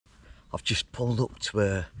I've just pulled up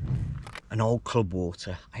to an old club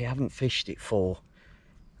water. I haven't fished it for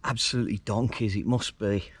absolutely donkeys. It must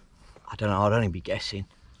be, I don't know, I'd only be guessing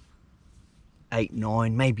 8,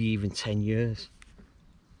 9, maybe even 10 years.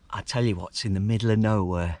 I tell you what, it's in the middle of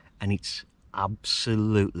nowhere and it's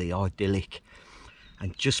absolutely idyllic.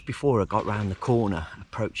 And just before I got round the corner,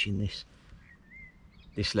 approaching this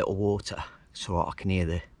little water, so I can hear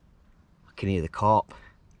the carp.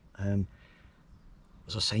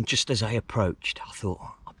 As I was saying, just as I approached, I thought,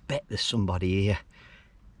 I bet there's somebody here.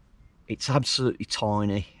 It's absolutely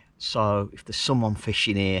tiny, so if there's someone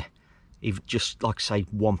fishing here, even just like say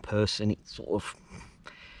one person, it's sort of,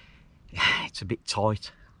 it's a bit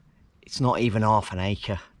tight. It's not even half an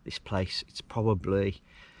acre, this place. It's probably,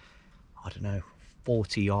 I don't know,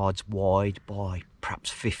 40 yards wide by perhaps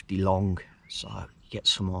 50 long, so you get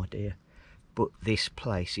some idea. But this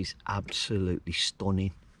place is absolutely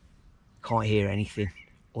stunning. Can't hear anything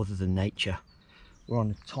other than nature. We're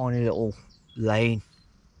on a tiny little lane.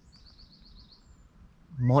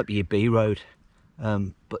 Might be a B road,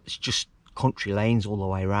 but it's just country lanes all the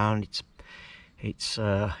way around. It's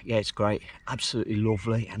yeah, it's great, absolutely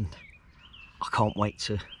lovely, and I can't wait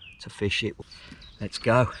to fish it. Let's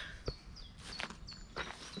go.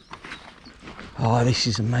 Oh, this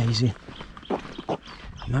is amazing.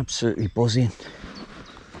 I'm absolutely buzzing.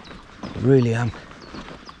 I really am.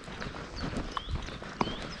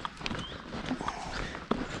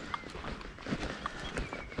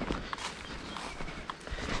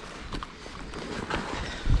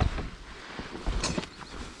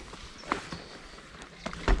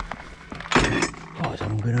 Guys,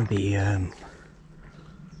 I'm gonna be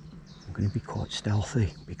quite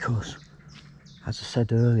stealthy because, as I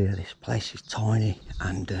said earlier, this place is tiny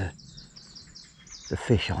and the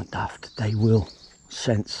fish aren't daft. They will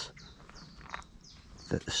sense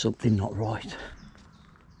that there's something not right.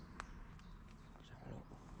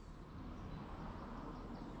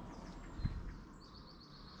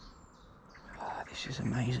 Oh, this is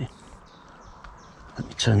amazing. Let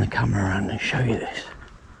me turn the camera around and show you this.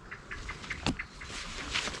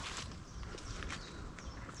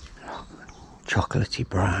 Chocolatey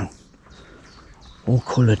brown, all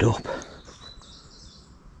coloured up,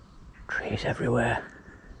 trees everywhere.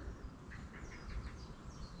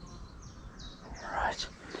 Right,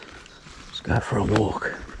 let's go for a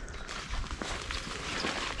walk.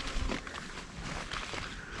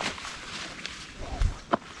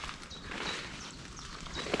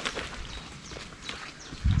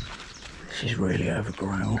 This is really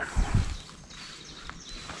overgrown.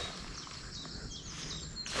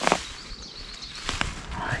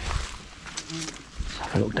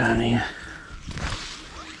 Have a look down here.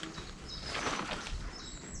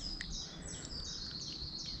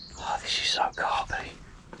 Oh, this is so carpy.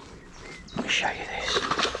 Let me show you this.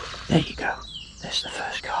 There you go. There's the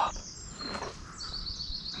first carp.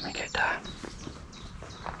 Let me get down.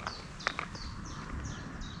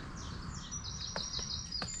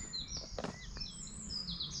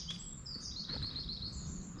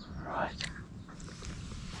 Right.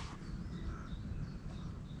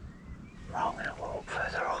 I'm going to walk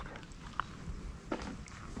further up.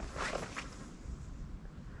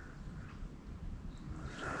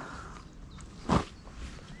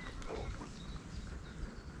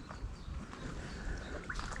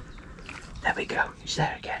 There we go, he's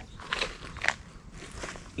there again.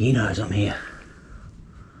 He knows I'm here.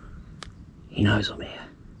 He knows I'm here.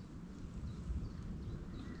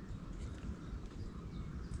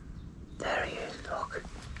 There he is, look.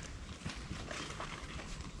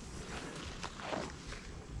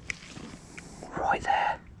 Right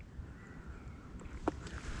there.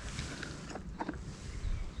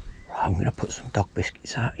 Right, I'm going to put some dog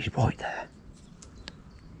biscuits out. He's right there.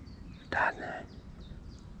 Down there.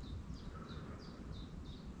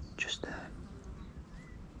 Just there.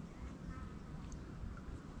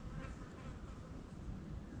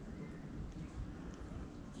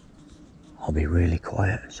 I'll be really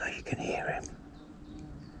quiet so you can hear him.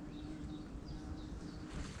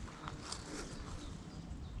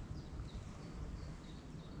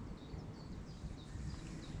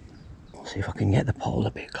 See if I can get the pole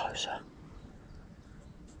a bit closer.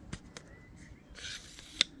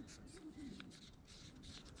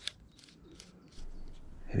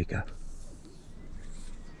 Here we go.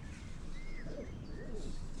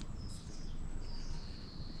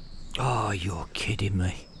 Oh, you're kidding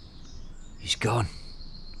me. He's gone.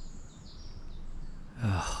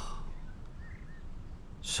 Oh,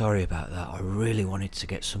 sorry about that. I really wanted to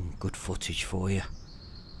get some good footage for you.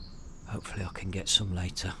 Hopefully I can get some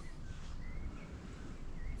later.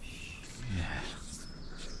 Yeah.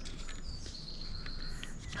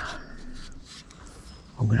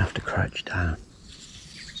 I'm going to have to crouch down.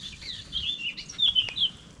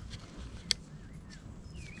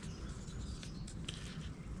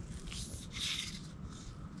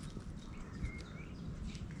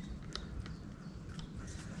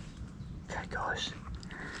 Okay guys,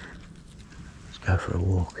 let's go for a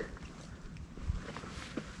walk.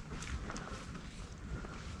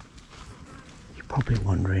 You're probably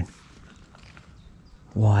wondering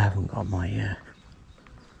why I haven't got my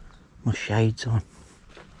my shades on.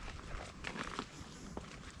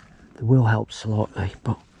 They will help slightly,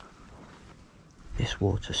 but this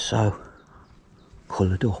water's so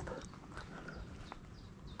coloured up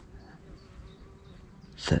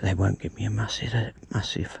so they won't give me a massive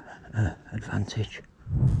advantage.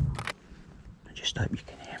 I just hope you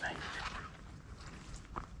can hear me.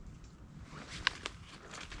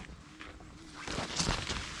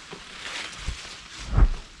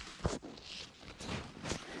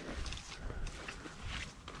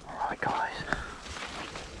 Alright guys.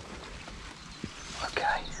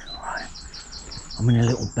 Okay, alright. I'm in a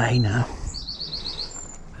little bay now.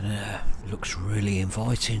 And it looks really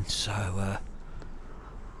inviting, so I'm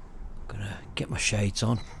gonna get my shades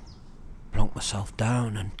on, plonk myself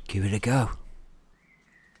down and give it a go.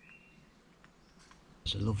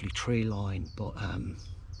 There's a lovely tree line, but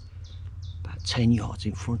about 10 yards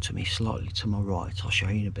in front of me, slightly to my right, I'll show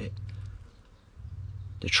you in a bit.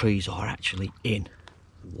 The trees are actually in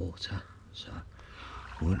the water, so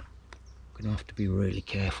I'm gonna have to be really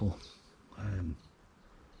careful.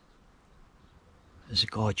 There's a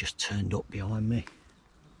guy just turned up behind me,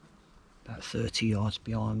 about 30 yards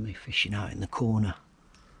behind me, fishing out in the corner.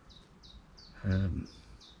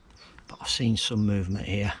 But I've seen some movement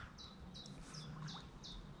here,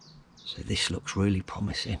 so this looks really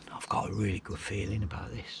promising. I've got a really good feeling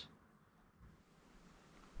about this.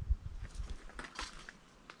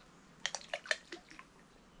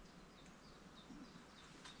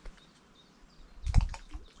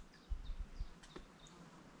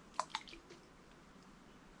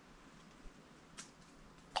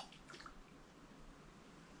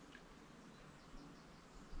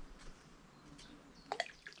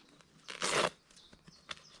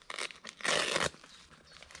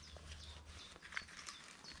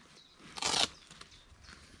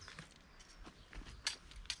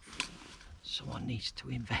 Someone needs to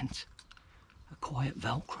invent a quiet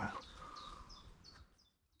Velcro.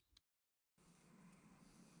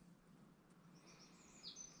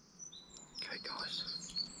 Okay guys,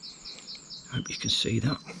 hope you can see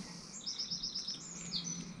that.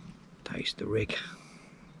 That is the rig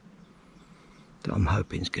that I'm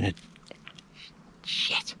hoping is going to...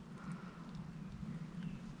 Shit!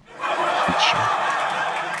 It's sharp.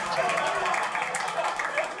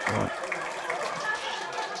 Right.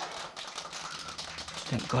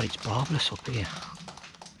 Thank God it's barbless up here.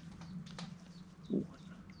 Ooh.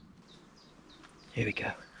 Here we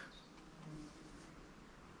go.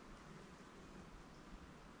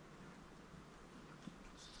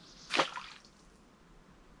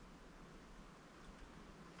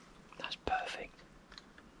 That's perfect.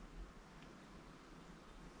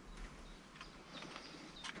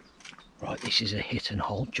 Right, this is a hit and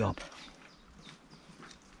hold job.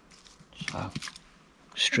 So,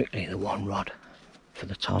 strictly the one rod for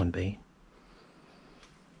the time being.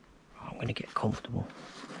 I'm going to get comfortable.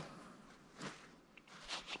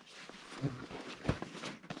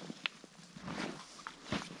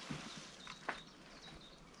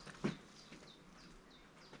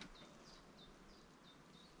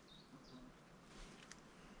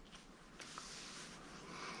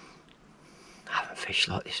 I haven't fished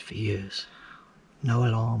like this for years. No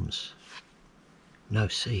alarms, no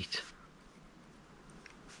seat.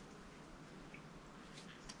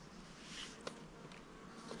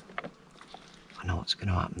 I know what's going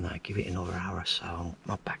to happen though. Give it another hour or so,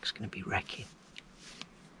 my back's going to be wrecking.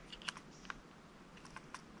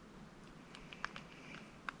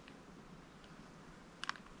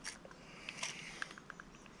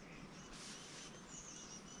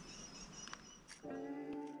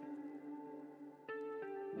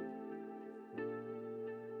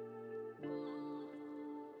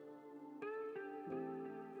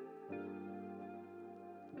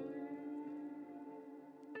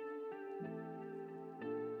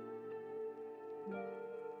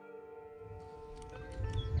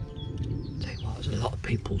 A lot of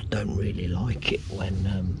people don't really like it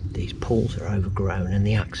when these pools are overgrown and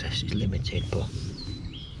the access is limited, but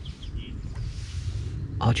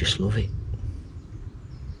I just love it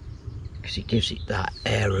because it gives it that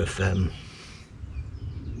air of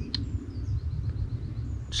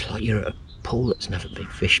it's like you're at a pool that's never been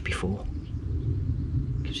fished before.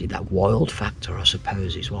 See, that wild factor, I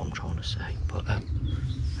suppose, is what I'm trying to say. But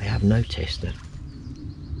I have noticed that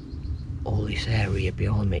all this area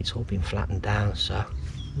behind me, it's all been flattened down, so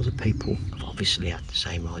other people have obviously had the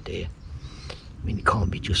same idea. I mean, it can't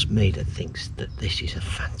be just me that thinks that this is a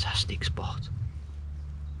fantastic spot.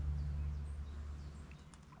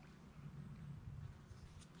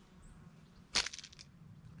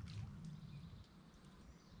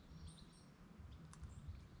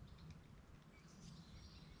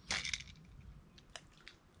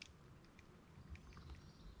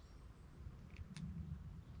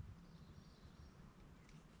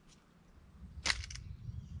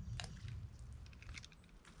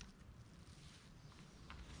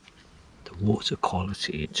 The water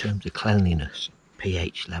quality in terms of cleanliness,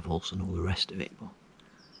 pH levels and all the rest of it, but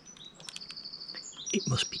it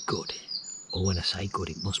must be good. Or when I say good,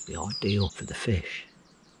 it must be ideal for the fish.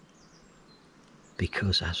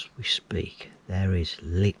 Because as we speak, there is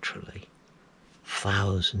literally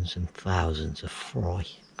thousands and thousands of fry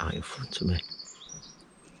out in front of me.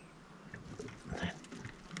 And then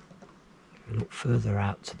if you look further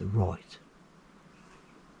out to the right,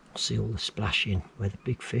 I'll see all the splashing where the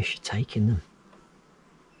big fish are taking them.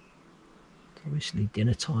 It's obviously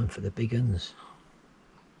dinner time for the big uns.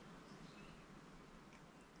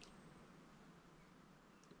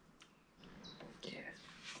 Yeah.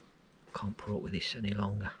 Can't put up with this any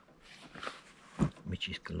longer.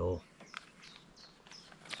 Midges galore.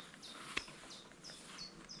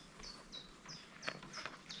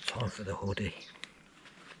 Time for the hoodie.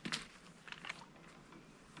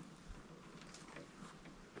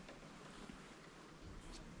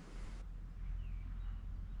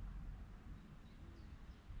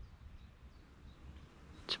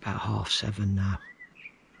 It's about 7:30 now.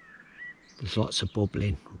 There's lots of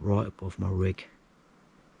bubbling right above my rig.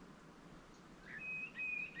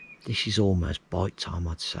 This is almost bite time,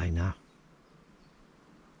 I'd say now.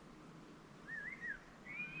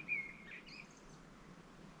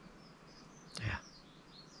 Yeah,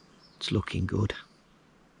 it's looking good.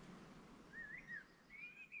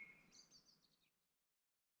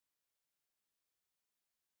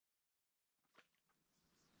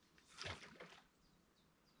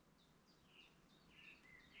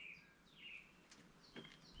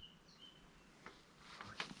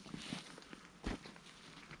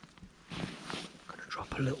 Gonna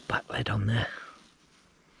drop a little back lead on there.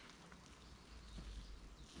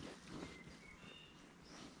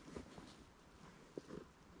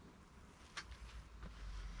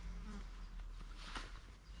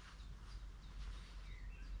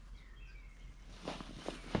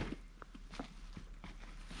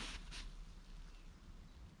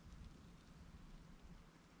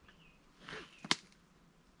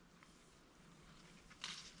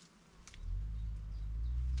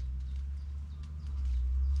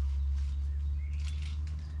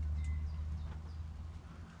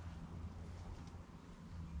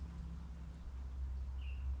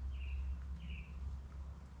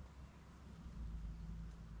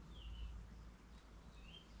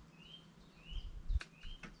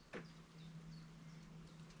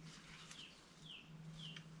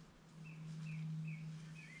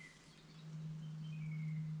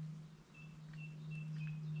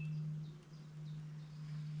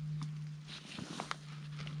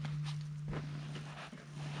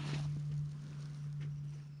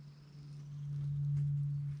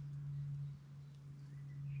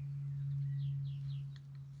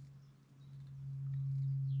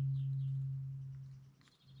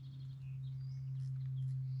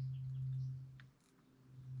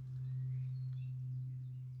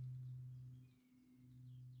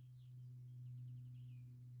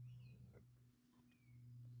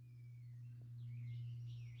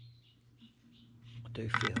 I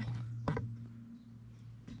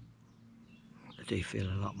do feel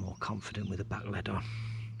a lot more confident with the back lead on.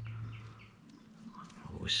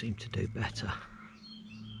 I always seem to do better.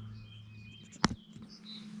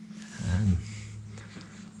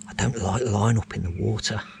 I don't like line up in the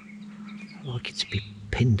water. I like it to be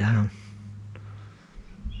pinned down.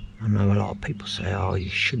 I know a lot of people say, oh, you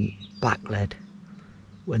shouldn't back lead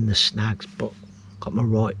when there's snags, but I've got my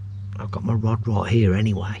rod right here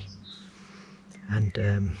anyway. And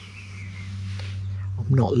I'm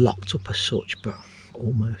not locked up as such, but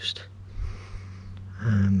almost.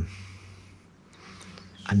 And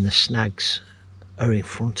the snags are in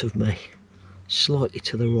front of me, slightly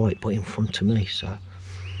to the right, but in front of me. So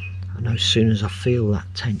I know as soon as I feel that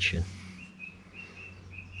tension,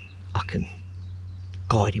 I can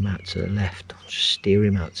guide him out to the left, just steer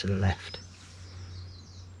him out to the left.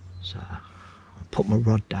 So I put my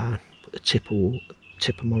rod down, put the tip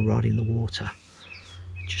of my rod in the water,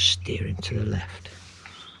 just steering to the left.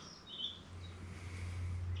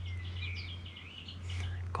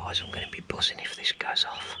 Guys, I'm going to be buzzing if this goes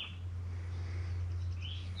off.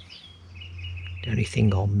 The only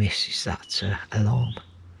thing I'll miss is that alarm.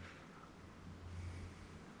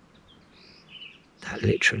 That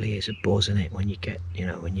literally is a buzz, isn't it? When you get, you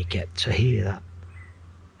know, when you get to hear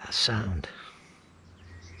that sound.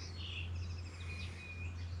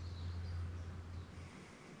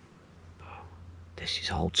 This is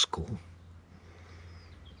old school,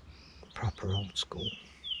 proper old school.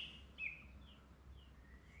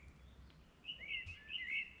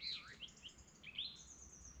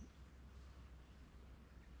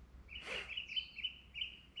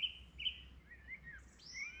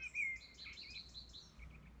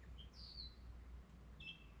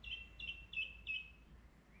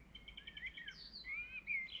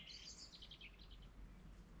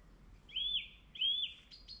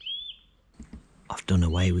 I've done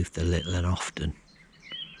away with the little and often,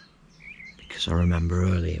 because I remember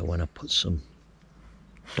earlier when I put some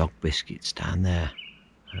dog biscuits down there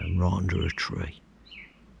right under a tree,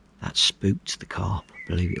 that spooked the carp,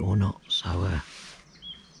 believe it or not. So I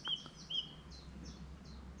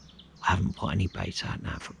haven't put any bait out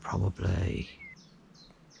now for probably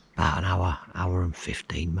about an hour and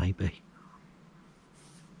 15 maybe.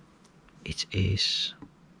 It's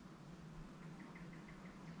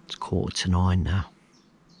 8:45 now.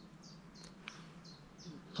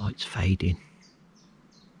 Light's fading,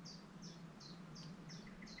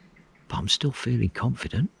 but I'm still feeling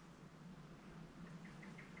confident.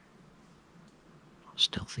 I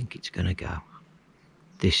still think it's gonna go.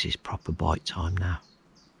 This is proper bite time now.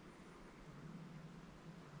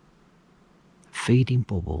 Feeding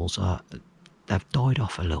bubbles they've died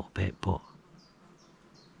off a little bit, but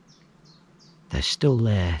they're still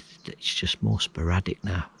there. It's just more sporadic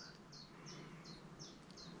now.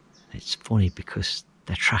 It's funny because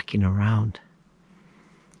they're tracking around,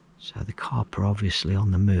 so the carp are obviously on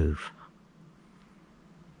the move.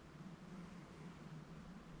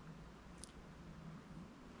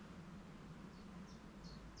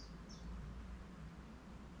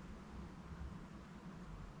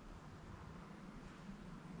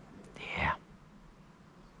 Yeah.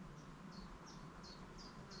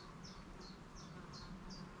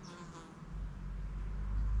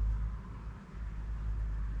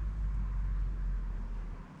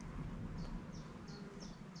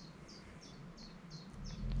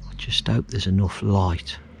 Just hope there's enough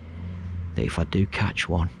light that if I do catch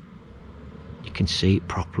one, you can see it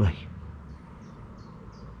properly.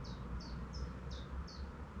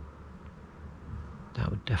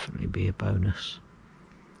 That would definitely be a bonus.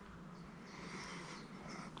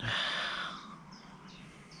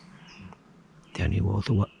 The only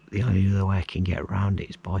other way I can get around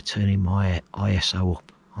it is by turning my ISO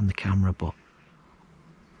up on the camera, but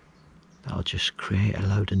that'll just create a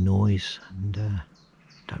load of noise, and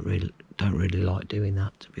don't really like doing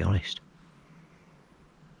that, to be honest.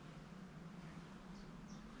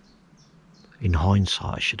 In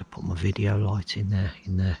hindsight, I should have put my video light in there,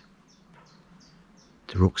 in the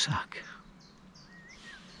rucksack.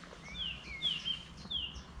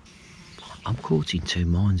 I'm caught in two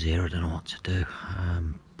minds here. I don't know what to do.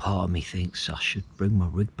 Part of me thinks I should bring my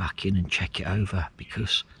rig back in and check it over,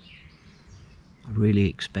 because I really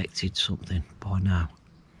expected something by now.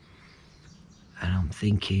 And I'm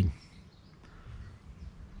thinking,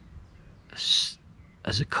 has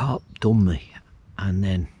a carp done me, and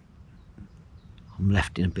then I'm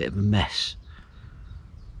left in a bit of a mess?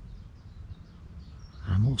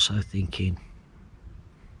 And I'm also thinking,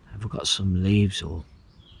 have I got some leaves or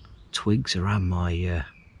twigs around my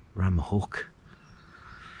hook?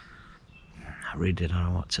 I really don't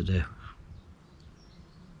know what to do.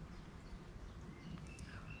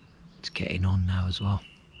 It's getting on now as well.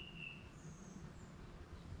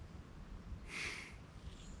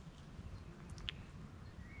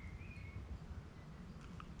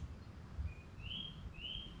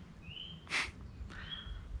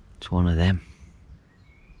 It's one of them.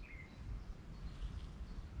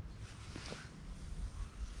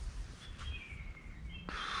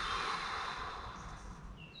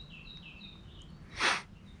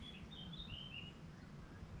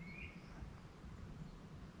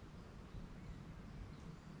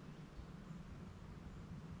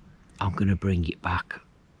 I'm going to bring it back.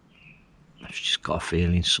 I've just got a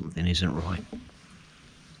feeling something isn't right.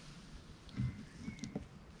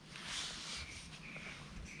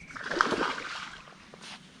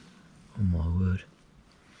 Oh my word.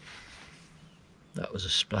 That was a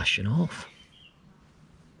splash and a half.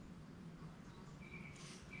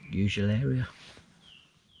 Usual area.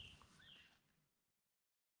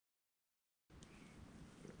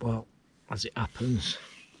 Well, as it happens,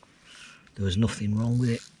 there was nothing wrong with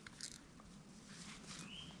it,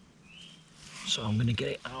 so I'm going to get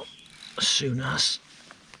it out as soon as.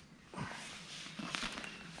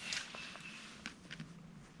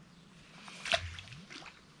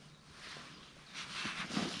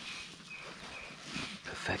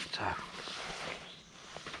 Perfecto.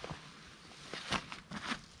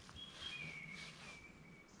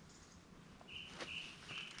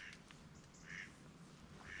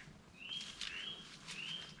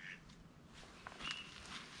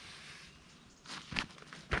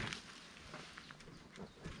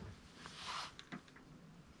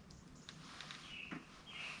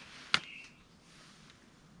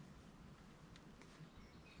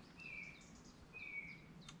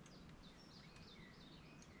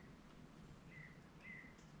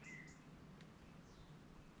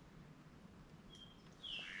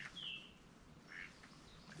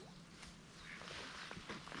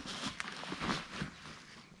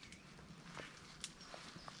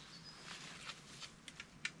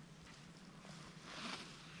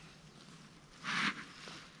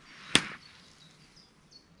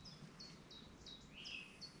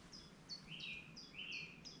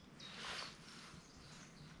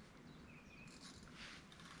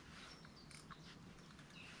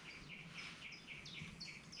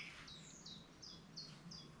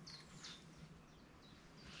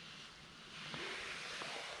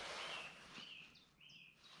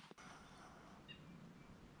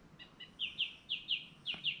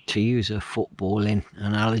 To use a footballing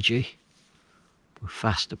analogy, we're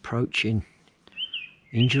fast approaching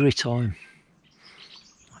injury time.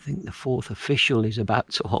 I think the fourth official is about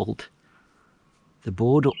to hold the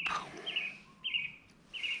board up.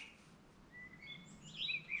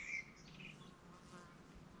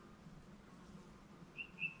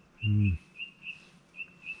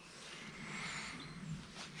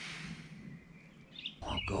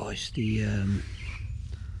 Oh guys, the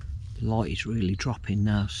light is really dropping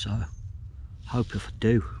now, so I hope if I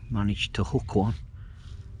do manage to hook one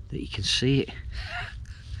that you can see it.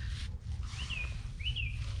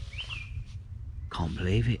 Can't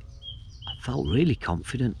believe it. I felt really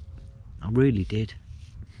confident, I really did.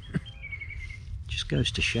 Just goes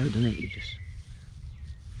to show, doesn't it? You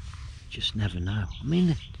just never know. I mean,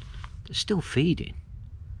 they're still feeding.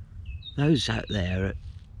 Those out there at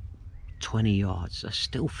 20 yards, they're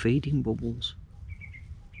still feeding bubbles.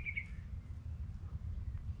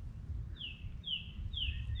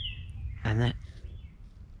 And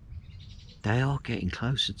they are getting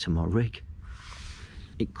closer to my rig.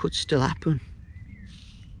 It could still happen,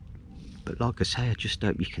 but like I say, I just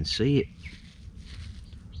hope you can see it.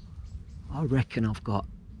 I reckon I've got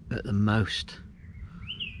at the most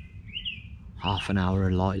half an hour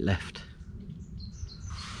of light left.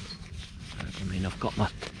 I mean, I've got my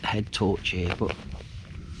head torch here, but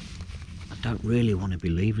I don't really want to be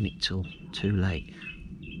leaving it till too late.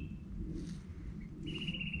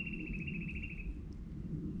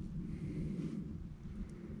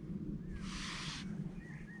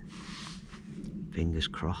 Fingers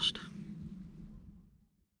crossed.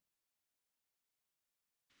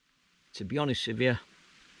 To be honest with you,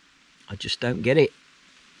 I just don't get it.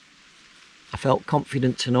 I felt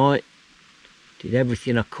confident tonight, did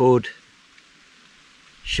everything I could,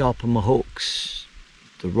 sharpen my hooks,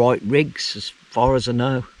 the right rigs as far as I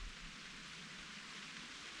know,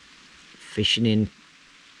 fishing in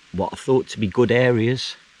what I thought to be good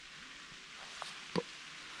areas, but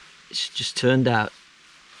it's just turned out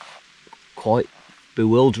quite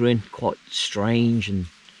bewildering, quite strange and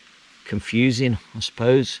confusing, I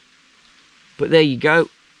suppose. But there you go,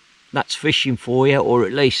 that's fishing for you, or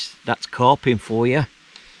at least that's carping for you.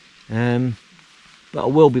 But I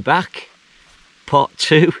will be back, part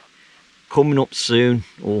 2 coming up soon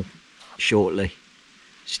or shortly.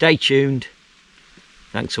 Stay tuned.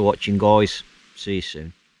 Thanks for watching guys, see you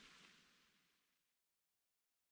soon.